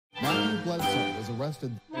Bledsoe was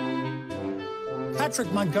arrested.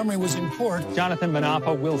 Patrick Montgomery was in court. Jonathan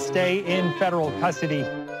Manapa will stay in federal custody.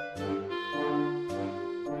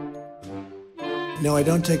 No, I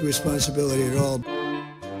don't take responsibility at all.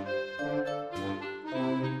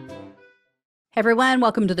 Hey everyone,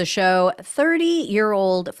 welcome to the show.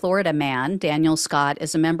 30-year-old Florida man, Daniel Scott,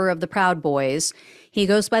 is a member of the Proud Boys. He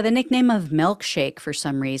goes by the nickname of Milkshake for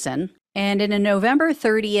some reason. And in a November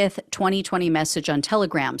 30th, 2020 message on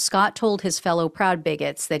Telegram, Scott told his fellow Proud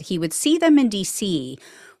Bigots that he would see them in D.C.,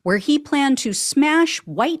 where he planned to smash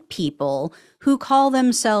white people who call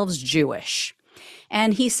themselves Jewish.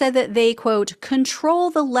 And he said that they, quote, control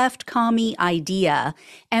the left commie idea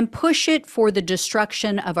and push it for the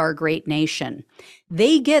destruction of our great nation.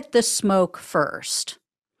 They get the smoke first.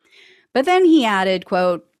 But then he added,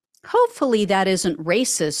 quote, hopefully that isn't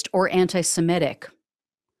racist or anti-Semitic.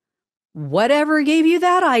 Whatever gave you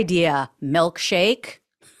that idea, Milkshake?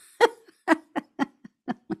 Oh my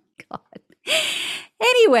God.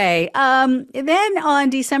 Anyway, then on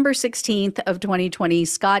December 16th of 2020,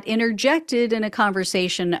 Scott interjected in a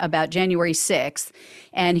conversation about January 6th,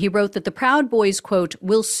 and he wrote that the Proud Boys, quote,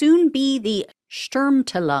 will soon be the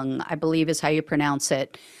Sturmtalung, I believe is how you pronounce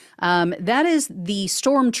it. That is the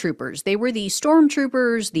stormtroopers. They were the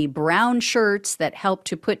stormtroopers, the brown shirts that helped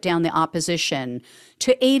to put down the opposition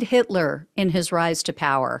to aid Hitler in his rise to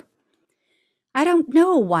power. I don't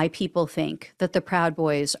know why people think that the Proud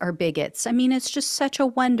Boys are bigots. I mean, it's just such a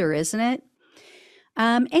wonder, isn't it?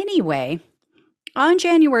 Anyway, on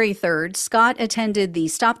January 3rd, Scott attended the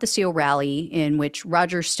Stop the Steal rally in which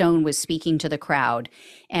Roger Stone was speaking to the crowd.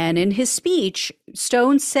 And in his speech,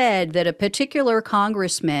 Stone said that a particular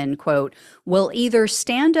congressman, quote, will either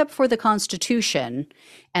stand up for the Constitution,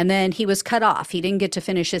 and then he was cut off. He didn't get to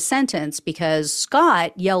finish his sentence because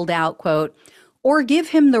Scott yelled out, quote, or give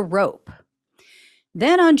him the rope.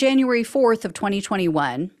 Then on January 4th of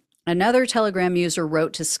 2021, another Telegram user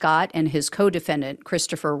wrote to Scott and his co-defendant,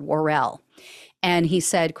 Christopher Worrell. And he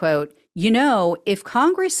said, quote, you know, if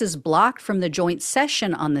Congress is blocked from the joint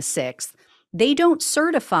session on the 6th, they don't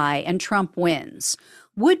certify and Trump wins.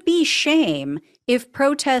 Would be shame if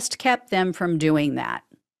protest kept them from doing that.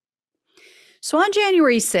 So on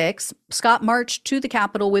January 6th, Scott marched to the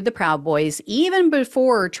Capitol with the Proud Boys, even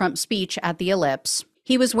before Trump's speech at the Ellipse.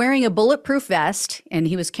 He was wearing a bulletproof vest and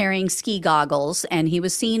he was carrying ski goggles, and he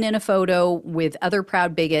was seen in a photo with other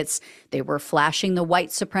Proud Bigots. They were flashing the white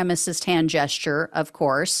supremacist hand gesture, of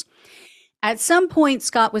course. At some point,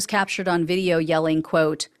 Scott was captured on video yelling,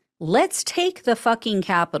 quote, let's take the fucking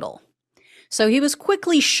Capitol. So he was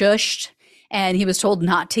quickly shushed, and he was told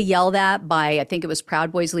not to yell that by, I think it was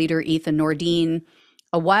Proud Boys leader Ethan Nordine.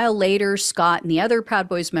 A while later, Scott and the other Proud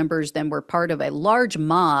Boys members then were part of a large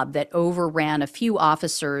mob that overran a few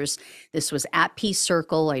officers. This was at Peace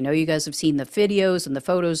Circle. I know you guys have seen the videos and the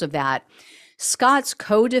photos of that. Scott's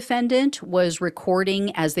co-defendant was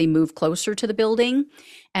recording as they moved closer to the building,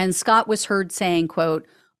 and Scott was heard saying, quote,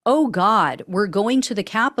 oh God, we're going to the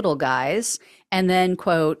Capitol, guys. And then,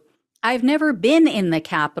 quote, I've never been in the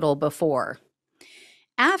Capitol before.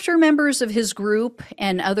 After members of his group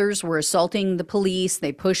and others were assaulting the police,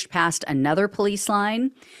 they pushed past another police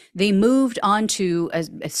line. They moved onto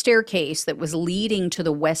a staircase that was leading to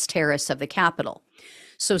the west terrace of the Capitol.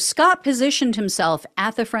 So Scott positioned himself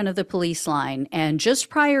at the front of the police line, and just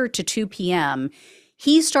prior to 2 p.m.,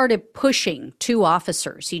 he started pushing two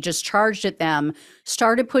officers. He just charged at them,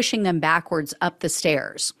 started pushing them backwards up the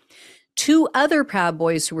stairs. Two other Proud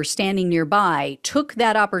Boys who were standing nearby took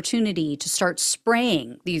that opportunity to start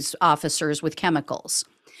spraying these officers with chemicals.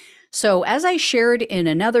 So as I shared in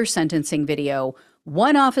another sentencing video,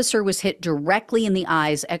 one officer was hit directly in the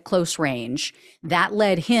eyes at close range. That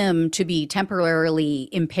led him to be temporarily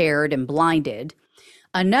impaired and blinded.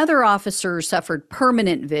 Another officer suffered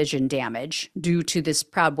permanent vision damage due to this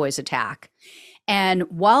Proud Boys attack. And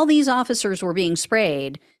while these officers were being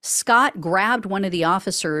sprayed, Scott grabbed one of the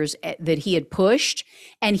officers that he had pushed,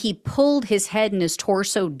 and he pulled his head and his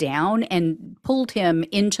torso down and pulled him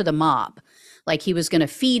into the mob, like he was going to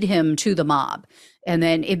feed him to the mob. And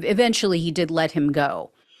then eventually he did let him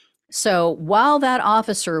go. So while that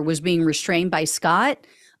officer was being restrained by Scott,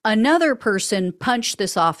 another person punched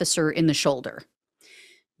this officer in the shoulder.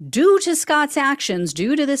 Due to Scott's actions,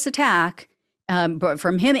 due to this attack, but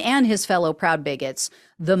from him and his fellow Proud Bigots,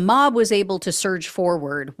 the mob was able to surge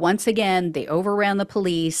forward. Once again, they overran the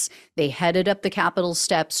police. They headed up the Capitol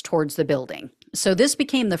steps towards the building. So this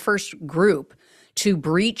became the first group to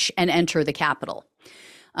breach and enter the Capitol.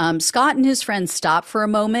 Scott and his friends stopped for a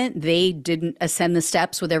moment. They didn't ascend the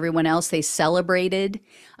steps with everyone else. They celebrated.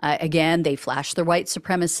 Again, they flashed their white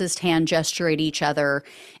supremacist hand gesture at each other.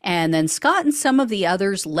 And then Scott and some of the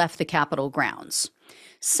others left the Capitol grounds.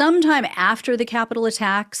 Sometime after the Capitol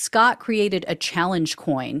attack, Scott created a challenge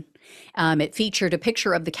coin. It featured a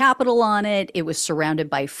picture of the Capitol on it. It was surrounded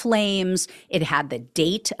by flames. It had the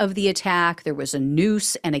date of the attack. There was a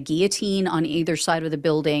noose and a guillotine on either side of the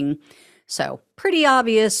building. So pretty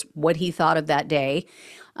obvious what he thought of that day.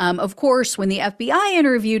 Of course, when the FBI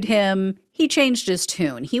interviewed him, he changed his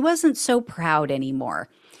tune. He wasn't so proud anymore.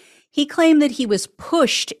 He claimed that he was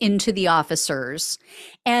pushed into the officers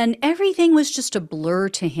and everything was just a blur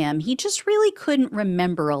to him. He just really couldn't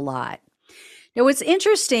remember a lot. Now, what's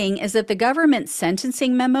interesting is that the government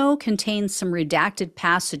sentencing memo contains some redacted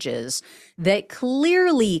passages that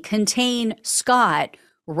clearly contain Scott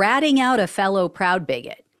ratting out a fellow Proud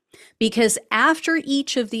bigot. Because after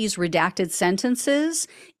each of these redacted sentences,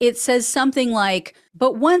 it says something like,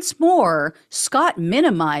 but once more, Scott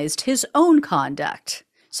minimized his own conduct.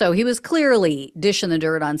 So he was clearly dishing the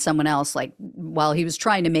dirt on someone else, like while he was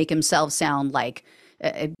trying to make himself sound like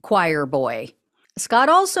a choir boy. Scott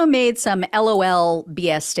also made some LOL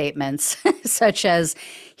BS statements, such as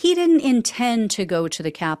he didn't intend to go to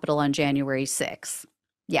the Capitol on January 6th.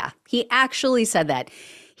 Yeah, he actually said that.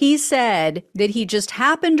 He said that he just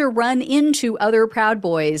happened to run into other Proud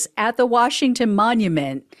Boys at the Washington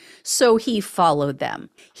Monument, so he followed them.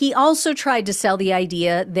 He also tried to sell the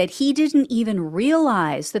idea that he didn't even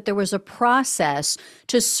realize that there was a process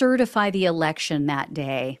to certify the election that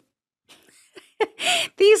day.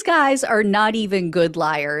 These guys are not even good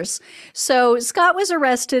liars. So Scott was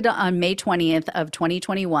arrested on May 20th of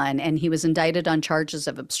 2021, and he was indicted on charges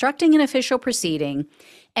of obstructing an official proceeding,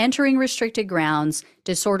 entering restricted grounds,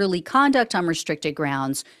 disorderly conduct on restricted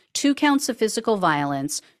grounds, 2 counts of physical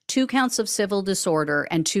violence, 2 counts of civil disorder,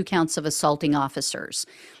 and 2 counts of assaulting officers.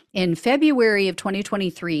 In February of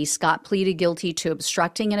 2023, Scott pleaded guilty to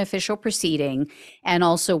obstructing an official proceeding and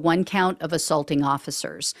also 1 count of assaulting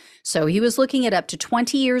officers. So he was looking at up to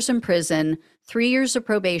 20 years in prison, 3 years of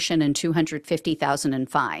probation, and $250,000 in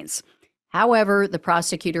fines. However, the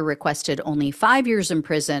prosecutor requested only 5 years in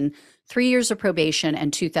prison, 3 years of probation,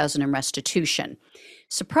 and $2,000 in restitution.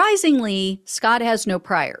 Surprisingly, Scott has no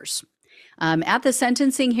priors. At the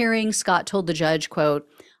sentencing hearing, Scott told the judge, quote,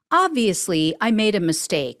 "Obviously, I made a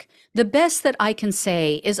mistake. The best that I can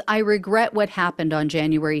say is I regret what happened on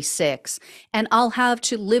January 6th, and I'll have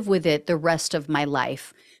to live with it the rest of my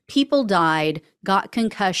life. People died, got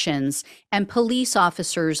concussions, and police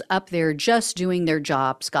officers up there just doing their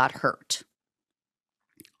jobs got hurt."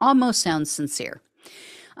 Almost sounds sincere.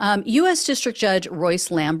 U.S. District Judge Royce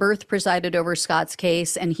Lamberth presided over Scott's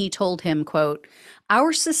case, and he told him, quote,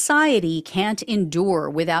 "Our society can't endure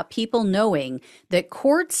without people knowing that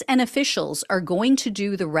courts and officials are going to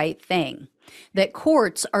do the right thing, that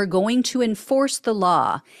courts are going to enforce the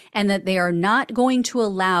law, and that they are not going to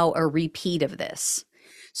allow a repeat of this."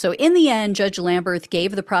 So in the end, Judge Lamberth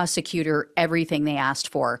gave the prosecutor everything they asked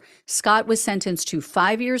for. Scott was sentenced to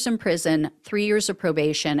 5 years in prison, 3 years of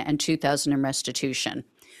probation, and $2,000 in restitution.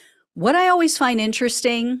 What I always find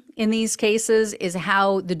interesting in these cases is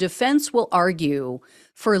how the defense will argue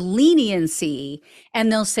for leniency, and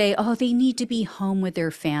they'll say, oh, they need to be home with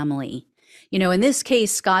their family. You know, in this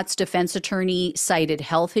case, Scott's defense attorney cited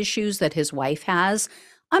health issues that his wife has.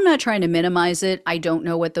 I'm not trying to minimize it. I don't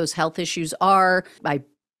know what those health issues are. I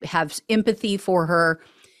have empathy for her.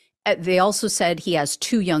 They also said he has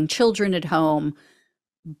 2 young children at home,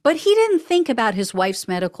 but he didn't think about his wife's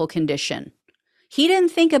medical condition. He didn't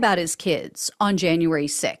think about his kids on January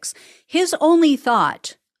 6th. His only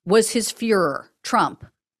thought was his Führer, Trump.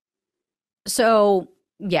 So,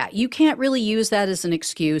 yeah, you can't really use that as an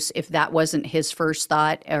excuse if that wasn't his first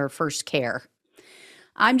thought or first care.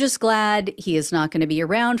 I'm just glad he is not going to be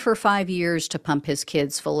around for 5 years to pump his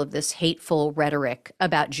kids full of this hateful rhetoric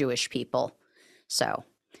about Jewish people. So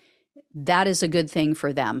that is a good thing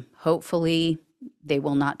for them. Hopefully they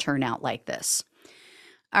will not turn out like this.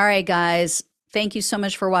 All right, guys. Thank you so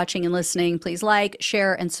much for watching and listening. Please like,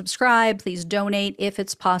 share, and subscribe. Please donate if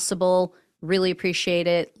it's possible. Really appreciate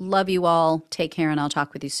it. Love you all. Take care, and I'll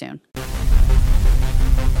talk with you soon.